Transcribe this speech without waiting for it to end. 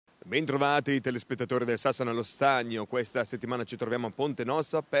Bentrovati telespettatori del Sasso nello Stagno. Questa settimana ci troviamo a Ponte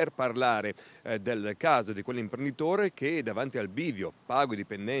Nossa per parlare del caso di quell'imprenditore che davanti al bivio pago i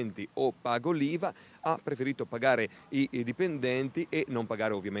dipendenti o pago l'IVA ha preferito pagare i dipendenti e non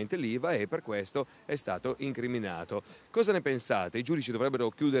pagare ovviamente l'IVA, e per questo è stato incriminato. Cosa ne pensate? I giudici dovrebbero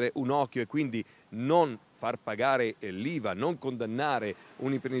chiudere un occhio e quindi non far pagare l'IVA, non condannare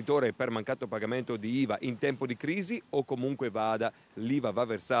un imprenditore per mancato pagamento di IVA in tempo di crisi, o comunque l'IVA va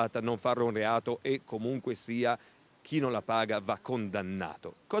versata, non farlo un reato e comunque sia chi non la paga va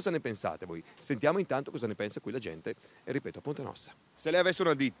condannato? Cosa ne pensate voi? Sentiamo intanto cosa ne pensa qui la gente, e ripeto, a Ponte Nossa. Se lei avesse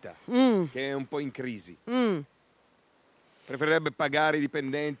una ditta che è un po' in crisi, preferirebbe pagare i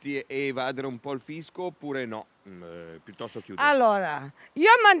dipendenti e evadere un po' il fisco, oppure no? Piuttosto chiudere? Allora, io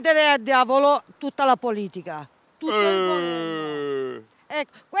manderei a diavolo tutta la politica, tutto il governo.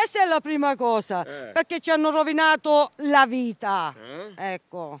 Ecco, questa è la prima cosa, perché ci hanno rovinato la vita.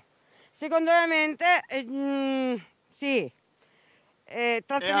 Ecco, secondo me, sì. È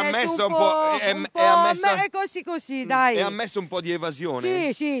ammesso un po', è così, dai. È ammesso un po' di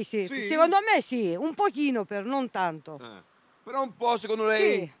evasione? Sì. Secondo me sì, un pochino, non tanto. Però un po', secondo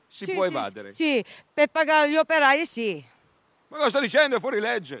lei, si può evadere? Sì, per pagare gli operai sì. Ma cosa sta dicendo? È fuori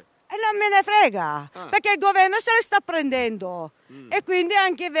legge. E non me ne frega, perché il governo se le sta prendendo. E quindi è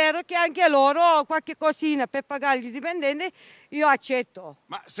anche vero che anche loro qualche cosina per pagare gli dipendenti io accetto.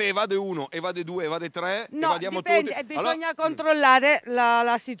 Ma se evade uno, evade due, evade tre, No, evadiamo dipende, tutti. bisogna controllare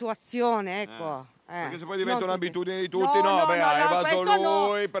la situazione, ecco. Perché se poi diventa non un'abitudine di tutti. tutti, No, ha evaso questo no.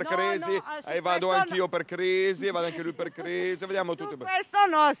 lui per crisi, evado anch'io per crisi, evado anche lui per crisi, vediamo tutti.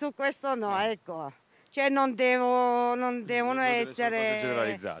 Su questo no, ecco. Cioè non devono essere cose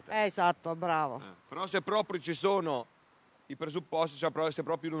generalizzate. Esatto, bravo. Però se proprio ci sono i presupposti, cioè se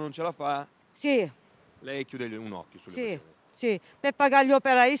proprio uno non ce la fa, sì, lei chiude un occhio sulle questioni. Sì, per pagare gli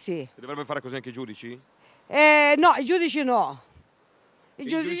operai sì. Dovrebbe fare così anche i giudici? No, i giudici no. I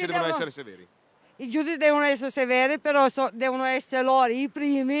giudici devono essere severi. I giudici devono essere severi, però devono essere loro i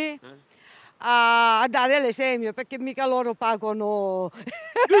primi a dare l'esempio, perché mica loro pagano.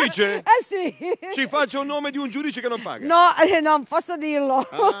 Dice? Sì. Ci faccia un nome di un giudice che non paga. No, non posso dirlo,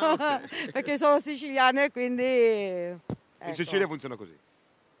 Okay. perché sono siciliana e quindi. In Sicilia funziona così.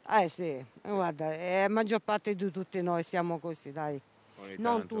 Sì, guarda, la maggior parte di tutti noi siamo così, dai.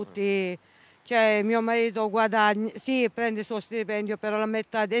 Non Tanto, tutti. Cioè, mio marito guadagna, sì, prende il suo stipendio, però la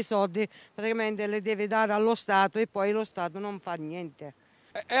metà dei soldi praticamente le deve dare allo Stato e poi lo Stato non fa niente.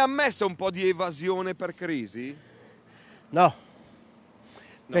 È ammessa un po' di evasione per crisi? No.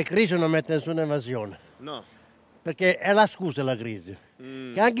 Per crisi non mette nessuna evasione. No. Perché è la scusa la crisi.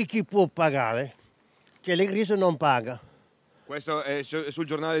 Che anche chi può pagare, cioè le crisi non paga. Questo è sul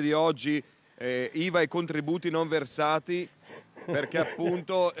giornale di oggi, IVA e contributi non versati, perché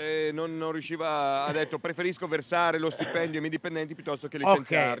appunto non riusciva, ha detto preferisco versare lo stipendio ai miei dipendenti piuttosto che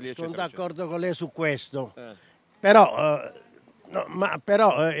licenziarli, Ok, sono eccetera, d'accordo con lei su questo. Però,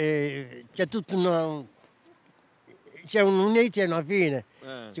 c'è tutto c'è un inizio e una fine.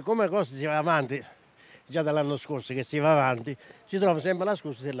 Siccome la cosa si va avanti, già dall'anno scorso che si va avanti, si trova sempre la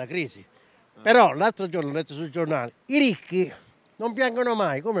scusa della crisi. Però l'altro giorno ho letto sul giornale, i non piangono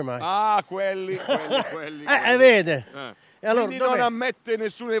mai, come mai? Ah, quelli. Vede. E allora, quindi non ammette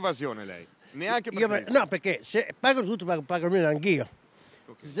nessuna evasione lei, neanche per crisi? No, perché se pagano tutti, pago meno anch'io.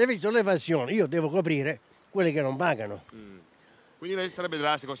 Okay. Se invece sono l'evasione, io devo coprire quelli che non pagano. Quindi lei sarebbe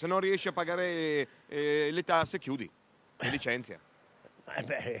drastico, se non riesci a pagare le tasse chiudi, le licenzia.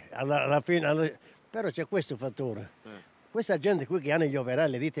 Alla fine, però c'è questo fattore. Questa gente qui che hanno gli operai,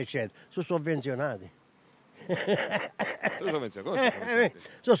 le ditte eccetera, sono sovvenzionati.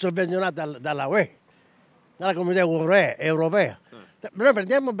 Sono sovvenzionati dalla UE, dalla Comunità Europea. Noi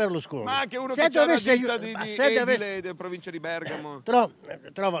prendiamo Berlusconi. Ma anche uno che ha una ditta di edile della provincia di Bergamo.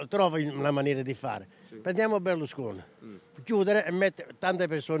 Trova una maniera di fare. Prendiamo Berlusconi, chiudere e mettere tante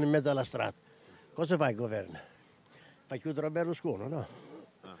persone in mezzo alla strada. Cosa fa il governo? Fa chiudere Berlusconi, no?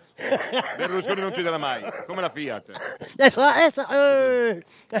 Berlusconi non chiuderà mai, come la Fiat.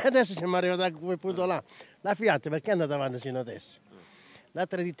 Adesso siamo arrivati a quel punto là. La Fiat perché è andata avanti fino adesso? Le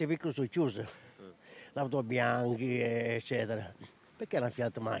altre ditte piccole sono chiuse, l'Autobianchi eccetera. Perché la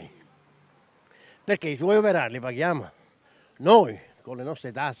Fiat mai? Perché i suoi operai li paghiamo noi con le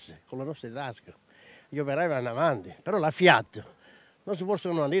nostre tasse, con le nostre tasche. Gli operai vanno avanti, però la Fiat non si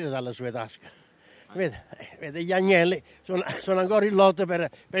possono una lira dalle sue tasche. Vede, gli agnelli sono ancora in lotta per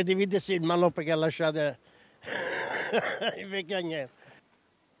dividersi il malloppo che ha lasciato i vecchi agnelli.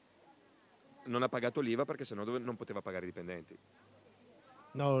 Non ha pagato l'IVA perché sennò non poteva pagare i dipendenti.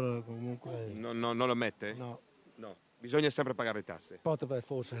 No, comunque. Non lo ammette? No. Bisogna sempre pagare le tasse. Potrebbe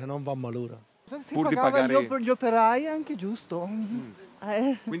forse, se non va malura. Si Pur di pagava pagare... gli operai è anche giusto.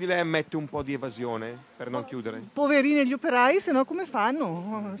 Quindi lei ammette un po' di evasione per non chiudere? Poverini gli operai, se no come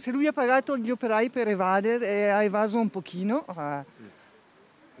fanno? Se lui ha pagato gli operai per evadere e ha evaso un pochino.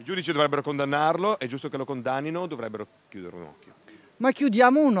 I giudici dovrebbero condannarlo, è giusto che lo condannino, dovrebbero chiudere un occhio. Ma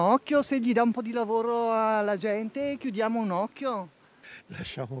chiudiamo un occhio, se gli dà un po' di lavoro alla gente, chiudiamo un occhio.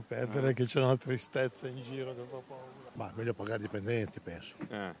 Lasciamo perdere che c'è una tristezza in giro che fa paura. Ma meglio pagare i dipendenti, penso.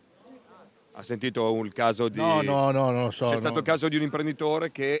 Ha sentito il caso di... No, non lo so. C'è stato il caso di un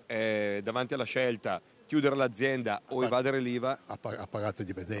imprenditore che davanti alla scelta chiudere l'azienda o evadere l'IVA Ha pagato i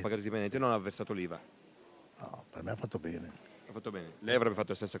dipendenti. ha pagato i dipendenti e non ha versato l'IVA. No, per me ha fatto bene. Ha fatto bene. Lei avrebbe fatto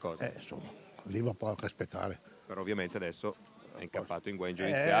la stessa cosa. Insomma, l'IVA può anche aspettare. Però ovviamente adesso è incappato in guai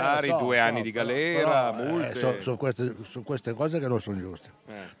giudiziari, 2 anni di galera, però, multe. Sono queste cose che non sono giuste.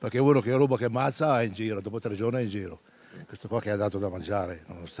 Perché uno che ruba, che ammazza, è in giro, dopo 3 giorni è in giro. Questo qua che ha dato da mangiare,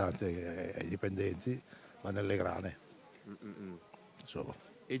 nonostante ai dipendenti, va nelle grane. Insomma.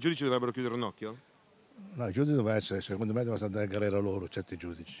 E i giudici dovrebbero chiudere un occhio? No, i giudici devono essere, secondo me, devono andare in galera loro, certi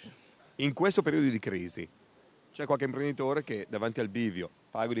giudici. In questo periodo di crisi c'è qualche imprenditore che davanti al bivio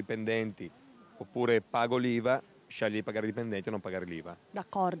pago i dipendenti oppure pago l'IVA, sceglie di pagare i dipendenti e non pagare l'IVA.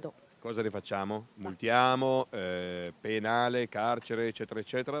 D'accordo. Cosa rifacciamo? Multiamo, penale, carcere, eccetera,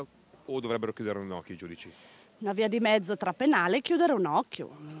 eccetera? O dovrebbero chiudere un occhio i giudici? Una via di mezzo tra penale e chiudere un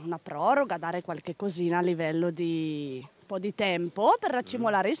occhio, una proroga, dare qualche cosina a livello di un po' di tempo per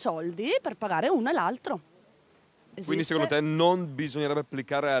raccimolare i soldi per pagare uno e l'altro. Quindi secondo te non bisognerebbe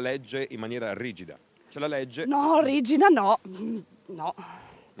applicare la legge in maniera rigida? Cioè la legge... No, rigida no,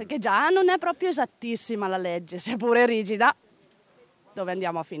 perché già non è proprio esattissima la legge, seppure rigida. Dove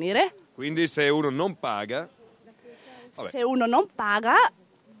andiamo a finire? Quindi se uno non paga... Vabbè. Se uno non paga,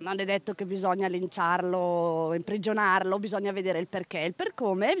 non è detto che bisogna linciarlo, imprigionarlo, bisogna vedere il perché e il per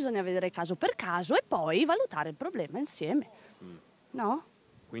come, bisogna vedere caso per caso e poi valutare il problema insieme. No?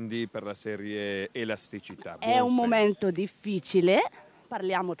 Quindi per la serie elasticità. È un momento difficile,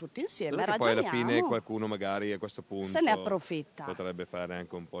 parliamo tutti insieme, Non è che poi ragioniamo. alla fine qualcuno magari a questo punto se ne approfitta. potrebbe fare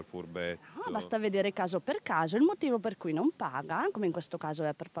anche un po' il furbetto. No, basta vedere caso per caso il motivo per cui non paga, come in questo caso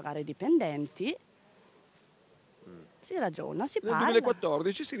è per pagare i dipendenti. Si ragiona, si Nel parla.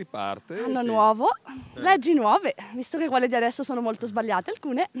 2014 si riparte. Anno sì. nuovo, leggi nuove, visto che quelle di adesso sono molto sbagliate,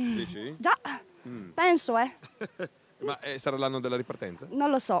 alcune. Dici? Già, penso, Ma sarà l'anno della ripartenza? non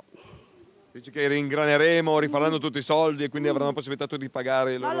lo so. Dici che ringraneremo, rifaranno tutti i soldi e quindi avranno la possibilità di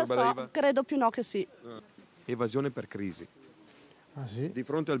pagare Non la lo roba so, IVA? credo più no che sì. Evasione per crisi. Ah sì? Di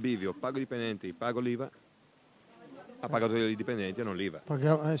fronte al bivio, pago i dipendenti, pago l'IVA. Ha pagato i dipendenti e non l'IVA.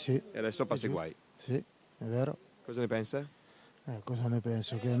 Paghiamo, sì. E adesso passa i guai. Sì, è vero. Cosa ne pensa? Cosa ne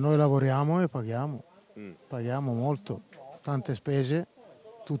penso? Che noi lavoriamo e paghiamo. Paghiamo molto. Tante spese,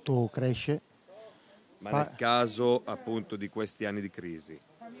 tutto cresce. Ma nel caso appunto di questi anni di crisi,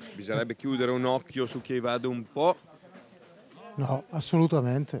 bisognerebbe chiudere un occhio su chi evade un po'? No,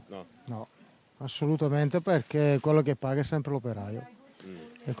 assolutamente. No. Assolutamente, perché quello che paga è sempre l'operaio.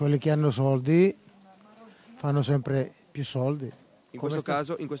 E quelli che hanno soldi fanno sempre più soldi. In questo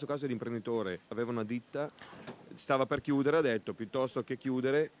caso l'imprenditore aveva una ditta, stava per chiudere, ha detto piuttosto che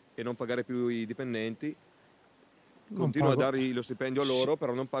chiudere e non pagare più i dipendenti, continuo a dare lo stipendio a loro,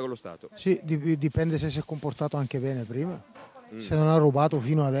 però non pago lo Stato. Sì, dipende se si è comportato anche bene prima. Se non ha rubato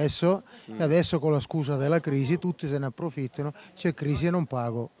fino adesso, e adesso con la scusa della crisi tutti se ne approfittano, c'è crisi e non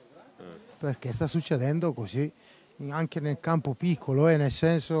pago. Perché sta succedendo così, anche nel campo piccolo, nel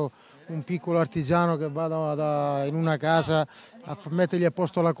senso un piccolo artigiano che va in una casa a mettergli a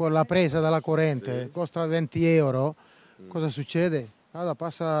posto la presa della corrente, costa 20 euro, cosa succede? Allora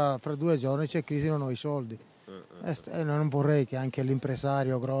passa fra 2 giorni, c'è crisi, non ho i soldi. E non vorrei che anche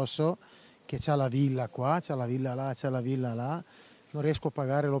l'impresario grosso, che ha la villa qua, c'ha la villa là, c'ha la villa là, non riesco a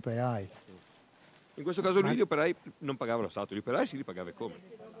pagare l'operaio. In questo caso lui gli operai non pagava lo Stato, gli operai si li pagava come?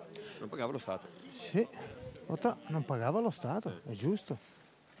 Non pagava lo Stato. Sì, non pagava lo Stato, è giusto.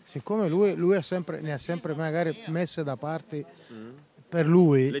 Siccome lui ne ha sempre magari messe da parte per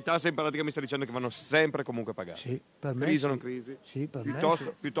lui. Le tasse in pratica mi sta dicendo che vanno sempre comunque pagate. Sì, per me Crisi o sì. non crisi? Sì,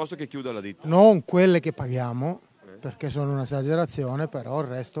 per Piuttosto che chiuda la ditta. Non quelle che paghiamo, perché sono un'esagerazione, però il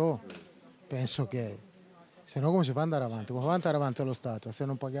resto penso che, se no come si fa ad andare avanti? Come fa ad andare avanti lo Stato se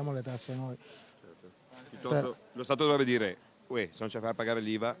non paghiamo le tasse noi? Lo Stato dovrebbe dire, se non ci fai pagare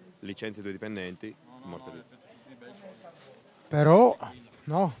l'IVA, licenzia i 2 dipendenti, morte lì. Però,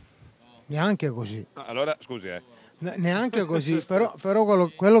 no, neanche così. Allora, scusi, Neanche così, però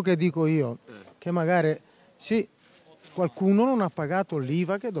quello che dico io, che magari sì, qualcuno non ha pagato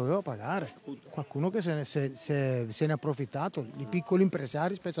l'IVA che doveva pagare, qualcuno che se ne è approfittato, i piccoli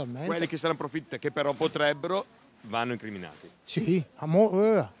impresari specialmente. Quelli che se ne approfittano, che però potrebbero, vanno incriminati. Sì,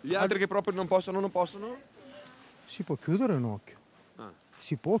 Gli altri che proprio non possono? Si può chiudere un occhio.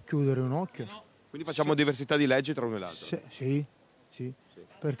 Si può chiudere un occhio. Quindi facciamo diversità di leggi tra uno e l'altro. Sì.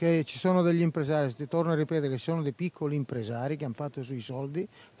 Perché ci sono degli impresari, ti torno a ripetere, ci sono dei piccoli impresari che hanno fatto sui soldi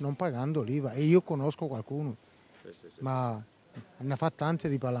non pagando l'IVA e io conosco qualcuno, ma ne ha fatto tante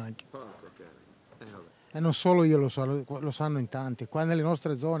di palanche. E non solo io lo sanno in tanti, qua nelle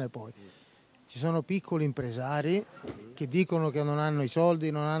nostre zone poi. Ci sono piccoli impresari che dicono che non hanno i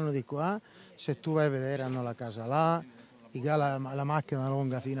soldi, non hanno di qua, se tu vai a vedere hanno la casa là, la macchina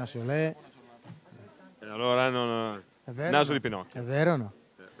lunga fino a Solè. E allora hanno naso di Pinocchio. È vero o no?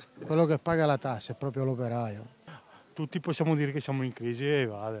 Quello che paga la tassa è proprio l'operaio. Tutti possiamo dire che siamo in crisi e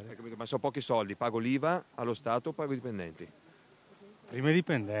evadere. Ma sono pochi soldi, pago l'IVA allo Stato o pago i dipendenti? Prima i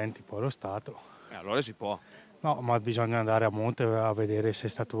dipendenti, poi lo Stato. Allora si può. No, ma bisogna andare a monte a vedere se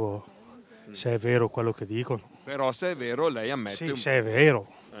è vero quello che dicono. Però se è vero lei ammette... Sì, se è vero.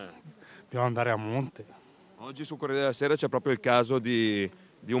 Bisogna andare a monte. Oggi sul Corriere della Sera c'è proprio il caso di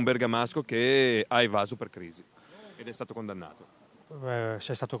un bergamasco che ha evaso per crisi ed è stato condannato.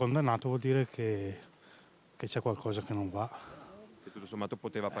 Se è stato condannato vuol dire che c'è qualcosa che non va. Che tutto sommato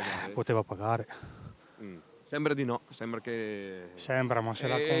poteva pagare? Poteva pagare. Sembra di no, sembra che... Sembra, ma se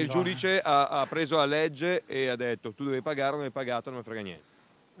la condanna... il giudice ha preso la legge e ha detto tu devi pagare, non hai pagato, non mi frega niente.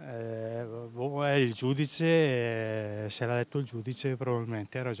 Il giudice, se l'ha detto il giudice,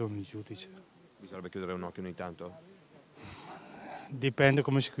 probabilmente ha ragione il giudice. Bisognerebbe chiudere un occhio ogni tanto? Dipende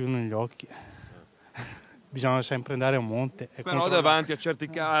come si chiudono gli occhi. Bisogna sempre andare a monte. Però davanti a certi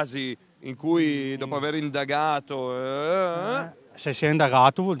casi in cui dopo aver indagato... Se si è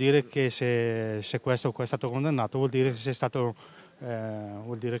indagato vuol dire che se questo è stato condannato vuol dire che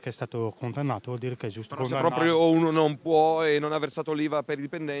vuol dire che è stato condannato, vuol dire che è giusto però condannato. Se proprio uno non può e non ha versato l'IVA per i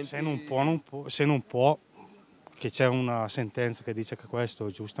dipendenti... Se non può, che c'è una sentenza che dice che questo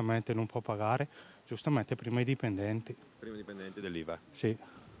giustamente non può pagare, giustamente prima i dipendenti. Prima i dipendenti dell'IVA? Sì.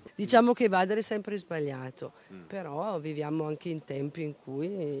 Diciamo che evadere è sempre sbagliato, però viviamo anche in tempi in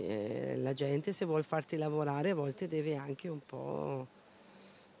cui la gente se vuol farti lavorare a volte deve anche un po',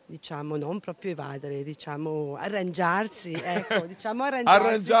 diciamo, non proprio evadere, diciamo arrangiarsi, ecco, diciamo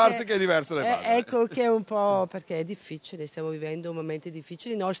arrangiarsi che è diverso da evadere. Ecco che è un po', perché è difficile, stiamo vivendo momenti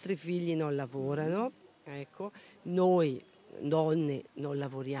difficili, i nostri figli non lavorano, ecco, noi donne non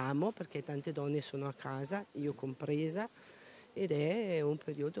lavoriamo perché tante donne sono a casa, io compresa. Ed è un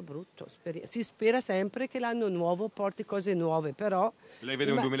periodo brutto. Si spera sempre che l'anno nuovo porti cose nuove, però... Lei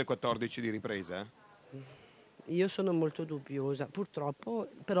vede un 2014 di ripresa? Io sono molto dubbiosa, purtroppo,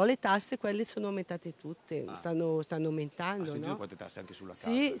 però le tasse quelle sono aumentate tutte, stanno aumentando. Sentito no? quante tasse anche sulla casa?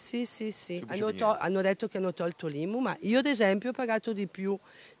 Sì. Hanno detto che hanno tolto l'IMU, ma io ad esempio ho pagato di più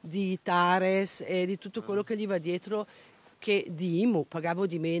di Tares e di tutto quello che gli va dietro che di IMU, pagavo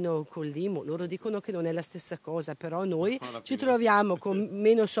di meno con l'IMU, loro dicono che non è la stessa cosa, però noi ci troviamo con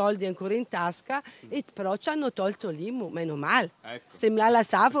meno soldi ancora in tasca, e però ci hanno tolto l'IMU, meno male, sembra la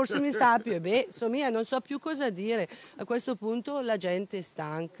sa, forse mi sta più, non so più cosa dire, a questo punto la gente è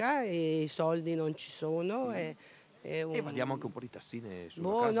stanca e i soldi non ci sono. E vediamo anche un po' di tassine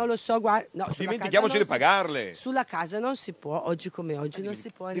sulla casa. Non lo so, guarda, dimentichiamoci di pagarle. Sulla casa non si può, oggi come oggi non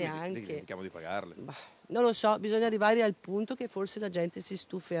si può neanche. Dimentichiamo di pagarle. Non lo so, bisogna arrivare al punto che forse la gente si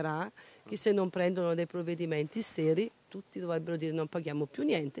stuferà, che se non prendono dei provvedimenti seri, tutti dovrebbero dire non paghiamo più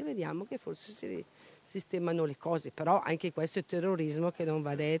niente, vediamo che forse si sistemano le cose, però anche questo è terrorismo che non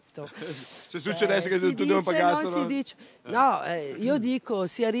va detto. Se succedesse che tutti non pagassero... Io dico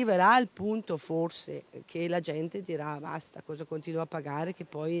si arriverà al punto forse che la gente dirà basta, cosa continuo a pagare che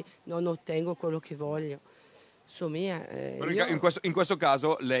poi non ottengo quello che voglio. In questo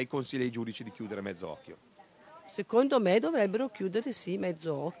caso lei consiglia ai giudici di chiudere mezzo occhio? Secondo me dovrebbero chiudere sì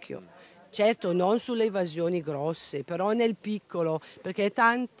mezzo occhio. Certo, non sulle evasioni grosse, però nel piccolo, perché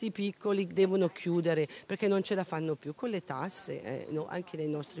tanti piccoli devono chiudere, perché non ce la fanno più con le tasse. Anche nei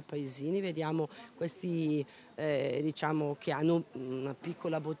nostri paesini vediamo questi, diciamo, che hanno una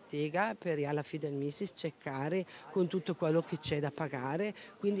piccola bottega per alla Fidel Misis cercare con tutto quello che c'è da pagare.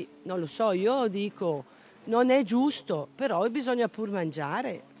 Quindi non lo so, io dico... Non è giusto, però bisogna pur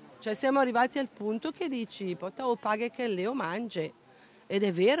mangiare. Cioè siamo arrivati al punto che dici, o paghe che leo mangi. Ed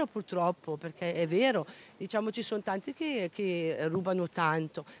è vero purtroppo, perché è vero. Diciamo ci sono tanti che rubano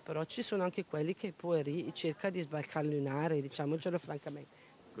tanto, però ci sono anche quelli che poi cercano di sbalcalionare, diciamocelo francamente.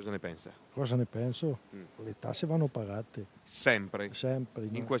 Cosa ne pensa? Cosa ne penso? Le tasse vanno pagate. Sempre? Sempre.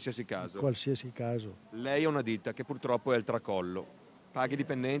 In qualsiasi caso? In qualsiasi caso. Lei ha una ditta che purtroppo è al tracollo. Paga i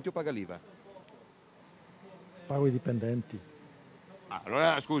dipendenti o paga l'IVA? Pago i dipendenti.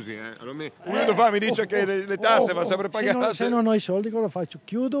 Allora scusi, allora un minuto fa mi dice che le tasse vanno sempre pagate. Se non ho i soldi cosa faccio?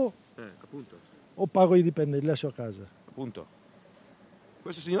 Chiudo Appunto. o pago i dipendenti, lascio a casa? Appunto.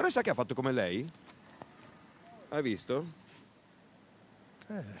 Questo signore sa che ha fatto come lei? Hai visto?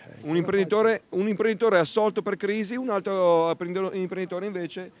 Un imprenditore assolto per crisi, un altro imprenditore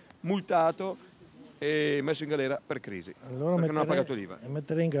invece multato e messo in galera per crisi, Allora perché non ha pagato l'IVA.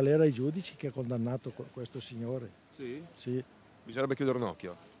 metterei in galera i giudici che ha condannato questo signore. Sì? Sì. Bisognerebbe chiudere un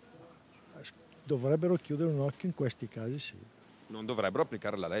occhio. Dovrebbero chiudere un occhio in questi casi, sì. Non dovrebbero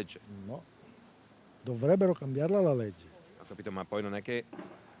applicare la legge. No. Dovrebbero cambiarla la legge. Ho capito, ma poi non è che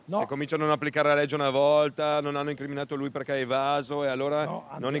No. se cominciano a non applicare la legge una volta, non hanno incriminato lui perché ha evaso e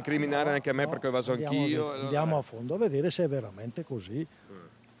allora non incriminare neanche a me perché ho evaso anch'io. Andiamo a fondo a vedere se è veramente così.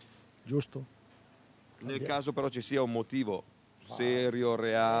 Giusto? Nel caso però ci sia un motivo serio,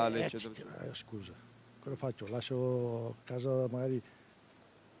 reale, eccetera. Scusa, cosa faccio? Lascio a casa magari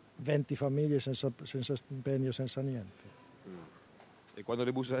 20 famiglie senza stipendio, senza niente. E quando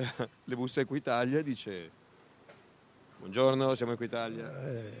le bussa Equitalia dice buongiorno, siamo Equitalia.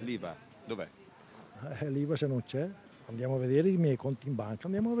 L'IVA, dov'è? L'IVA se non c'è, andiamo a vedere i miei conti in banca,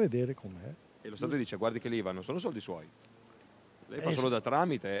 andiamo a vedere com'è. E lo Stato dice guardi che l'IVA non sono soldi suoi. Lei fa solo da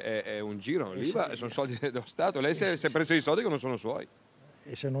tramite, è un giro. L'IVA sono soldi dello Stato. Lei si è preso i soldi che non sono suoi.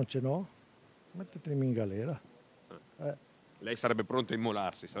 E se non ce n'ho, mettetemi in galera. Lei sarebbe pronto a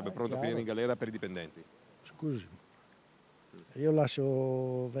immolarsi, sarebbe pronto a finire in galera per i dipendenti. Scusi, io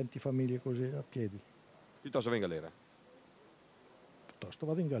lascio 20 famiglie così a piedi. Piuttosto va in galera. Piuttosto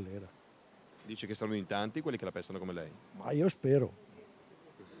vado in galera. Dice che saranno in tanti quelli che la pensano come lei. Ma io spero.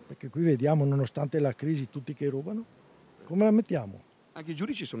 Perché qui vediamo, nonostante la crisi, tutti che rubano. Come la mettiamo? Anche i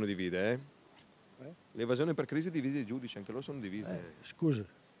giudici sono divise, L'evasione per crisi divide i giudici, anche loro sono divisi. Scusa,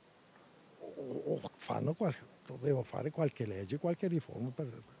 devono fare qualche legge, qualche riforma,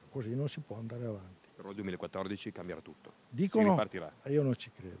 così non si può andare avanti. Però il 2014 cambierà tutto. Dicono, si ripartirà. Io non ci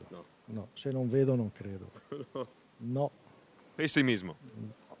credo. No, se non vedo non credo. No. Pessimismo.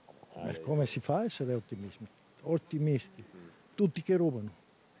 Come si fa a essere ottimisti? Tutti che rubano.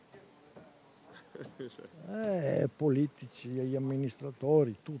 Politici, gli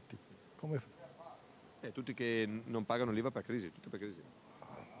amministratori, tutti. Tutti che non pagano l'IVA per crisi, tutti per crisi.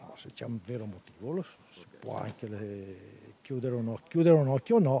 Se c'è un vero motivo si può anche chiudere un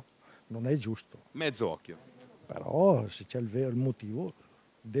occhio, no, non è giusto. Mezzo occhio. Però se c'è il motivo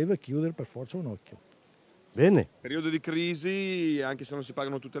deve chiudere per forza un occhio. Bene. Periodo di crisi, anche se non si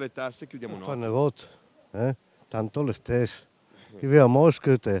pagano tutte le tasse, chiudiamo un occhio. Fanno voto, tanto le stesse. Viviamo a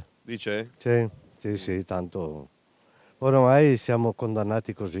Mosca. Dice? Sì, tanto ormai siamo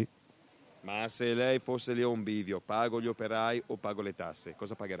condannati così. Ma se lei fosse lì a un bivio, pago gli operai o pago le tasse,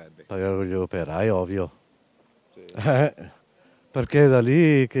 cosa pagherebbe? Pagare gli operai, ovvio. Sì. Perché è da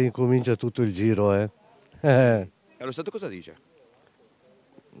lì che incomincia tutto il giro. E lo Stato cosa dice?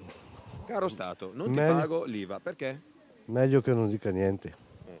 Caro Stato, non ti pago l'IVA, perché? Meglio che non dica niente.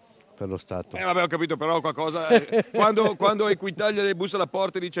 Per lo Stato. Vabbè, ho capito, però qualcosa. Quando Equitalia le bussa alla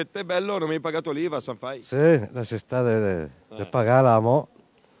porta e dice te bello, non mi hai pagato l'IVA, san fai? Sì, lascia stare di pagarla, mo.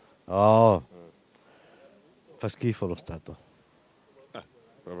 Oh. Fa schifo lo Stato.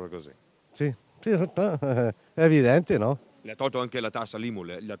 Proprio così. Sì, è evidente, no? Le ha tolto anche la tassa, l'IMU,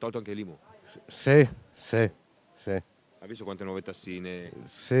 le ha tolto anche l'IMU. Sì. Ha visto quante nuove tassine?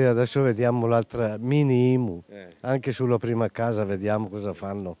 Sì, adesso vediamo l'altra mini IMU. Anche sulla prima casa vediamo cosa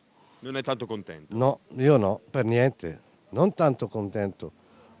fanno. Non è tanto contento? No, io no, per niente. Non tanto contento.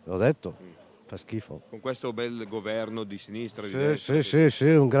 L'ho detto, fa schifo. Con questo bel governo di sinistra? Sì,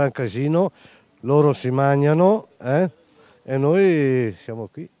 un gran casino. Loro si mangiano, e noi siamo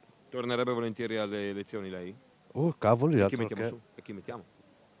qui. Tornerebbe volentieri alle elezioni lei? Cavoli, e chi mettiamo su? E chi mettiamo?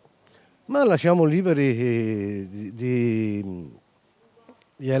 Ma lasciamo liberi di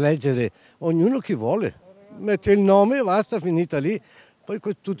eleggere ognuno chi vuole. Mette il nome e basta, finita lì. Poi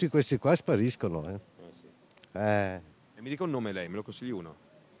tutti questi qua spariscono. E mi dica un nome lei, me lo consigli uno?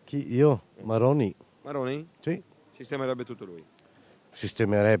 Chi? Io? Maroni. Maroni? Sì. Sistemerebbe tutto lui?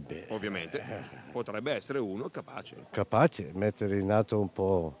 Sistemerebbe. Ovviamente. Potrebbe essere uno capace. Capace, mettere in atto un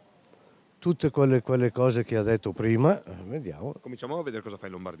po' tutte quelle cose che ha detto prima. Vediamo. Cominciamo a vedere cosa fa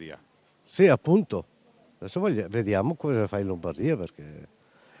in Lombardia. Sì, appunto. Adesso vediamo cosa fa in Lombardia, perché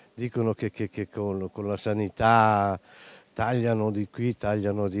dicono che con la sanità tagliano di qui,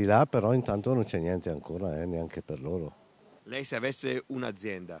 tagliano di là, però intanto non c'è niente ancora, neanche per loro. Lei se avesse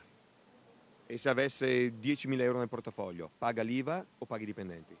un'azienda e se avesse 10.000 euro nel portafoglio, paga l'IVA o paga i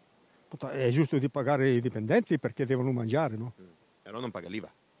dipendenti? È giusto di pagare i dipendenti perché devono mangiare, no? E allora non paga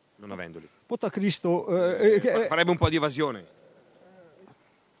l'IVA, non avendoli. Pota Cristo... Farebbe un po' di evasione.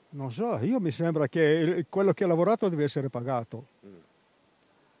 Non so, io mi sembra che quello che ha lavorato deve essere pagato.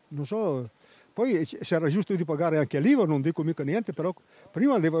 Non so, poi se era giusto di pagare anche l'IVA, non dico mica niente, però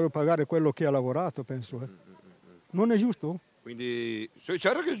prima devono pagare quello che ha lavorato, penso. Non è giusto? Quindi,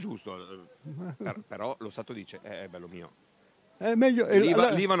 certo che è giusto, però lo Stato dice, è bello mio. È meglio,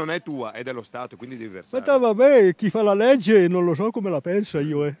 L'IVA non è tua, è dello Stato, quindi devi versare. Ma vabbè, chi fa la legge non lo so come la pensa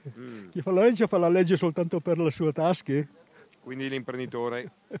io. Chi fa la legge soltanto per le sue tasche. Quindi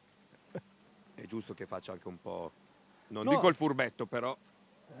l'imprenditore è giusto che faccia anche un po', non No. dico il furbetto, però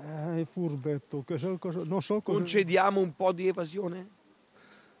Il furbetto, non so cosa... concediamo un po' di evasione?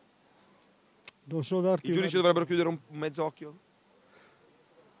 Non so darti... I giudici dovrebbero chiudere un mezzo occhio?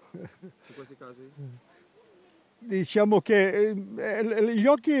 In questi casi? Diciamo che gli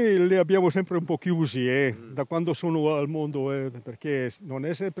occhi li abbiamo sempre un po' chiusi da quando sono al mondo, perché non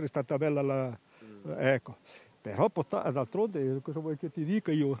è sempre stata bella la... Ecco. Però d'altronde cosa vuoi che ti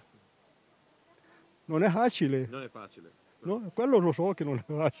dica io? Non è facile. Non è facile. No? Quello lo so che non è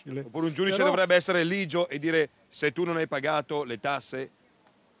facile. Oppure un giudice Però- dovrebbe essere ligio e dire se tu non hai pagato le tasse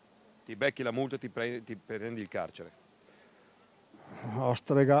ti becchi la multa e ti prendi il carcere.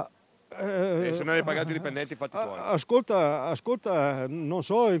 Ostrega. E se non hai pagato i dipendenti fatti fuori. Ascolta, non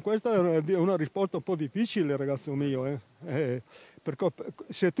so, questa è una risposta un po' difficile, ragazzo mio. Perché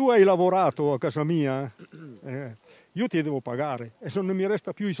se tu hai lavorato a casa mia, io ti devo pagare. E se non mi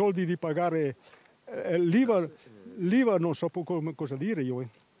resta più i soldi di pagare l'IVA non so cosa dire io. È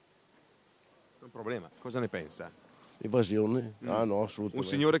un problema. Cosa ne pensa? Evasione? Ah no, Un assolutamente.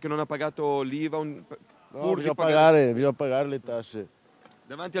 signore che non ha pagato l'IVA No, pur di bisogna pagare le tasse.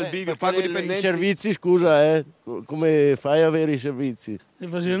 davanti al bivio, Perché pago i i dipendenti. servizi, scusa, come fai a avere i servizi?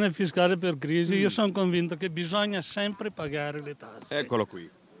 Evasione fiscale per crisi, io sono convinto che bisogna sempre pagare le tasse. Eccolo qui.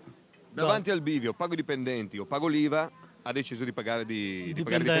 Davanti al bivio, pago i dipendenti o pago l'IVA, ha deciso di pagare i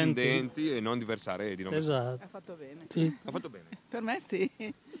dipendenti e non di versare di non Esatto. Ha fatto bene. Sì. Ha fatto bene. Per me sì.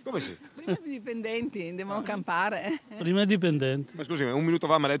 Come sì? Prima i dipendenti devono campare. Prima i dipendenti. Ma scusi, un minuto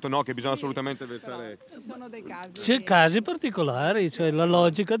fa mi ha detto no, che bisogna assolutamente versare. Ci sono dei casi. C'è casi particolari, cioè la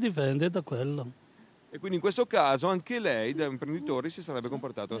logica dipende da quello. E quindi in questo caso anche lei, da imprenditore, si sarebbe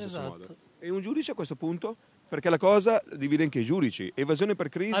comportato allo stesso Esatto. modo. E un giudice a questo punto? Perché la cosa divide anche i giudici. Evasione per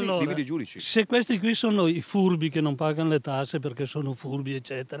crisi Allora, divide i giudici. se questi qui sono i furbi che non pagano le tasse perché sono furbi,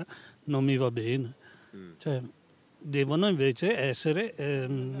 eccetera, non mi va bene. Cioè, devono invece essere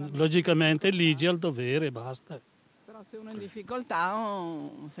logicamente ligi al dovere, basta. Però se uno è in difficoltà,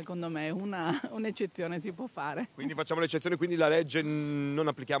 secondo me un'eccezione si può fare. Quindi facciamo l'eccezione, quindi la legge non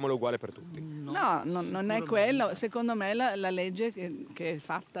applichiamola uguale per tutti. No, non è quello. Secondo me la legge che è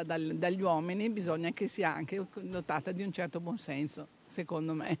fatta dagli uomini bisogna che sia anche dotata di un certo buonsenso,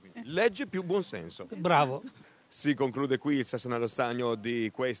 secondo me. Legge più buonsenso. Bravo. Si conclude qui il sasso nello stagno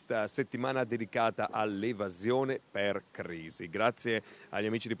di questa settimana dedicata all'evasione per crisi. Grazie agli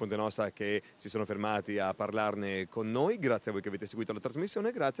amici di Ponte Nossa che si sono fermati a parlarne con noi, grazie a voi che avete seguito la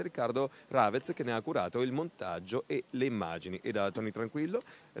trasmissione, grazie a Riccardo Ravez che ne ha curato il montaggio e le immagini. E da Tony Tranquillo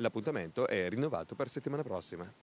l'appuntamento è rinnovato per settimana prossima.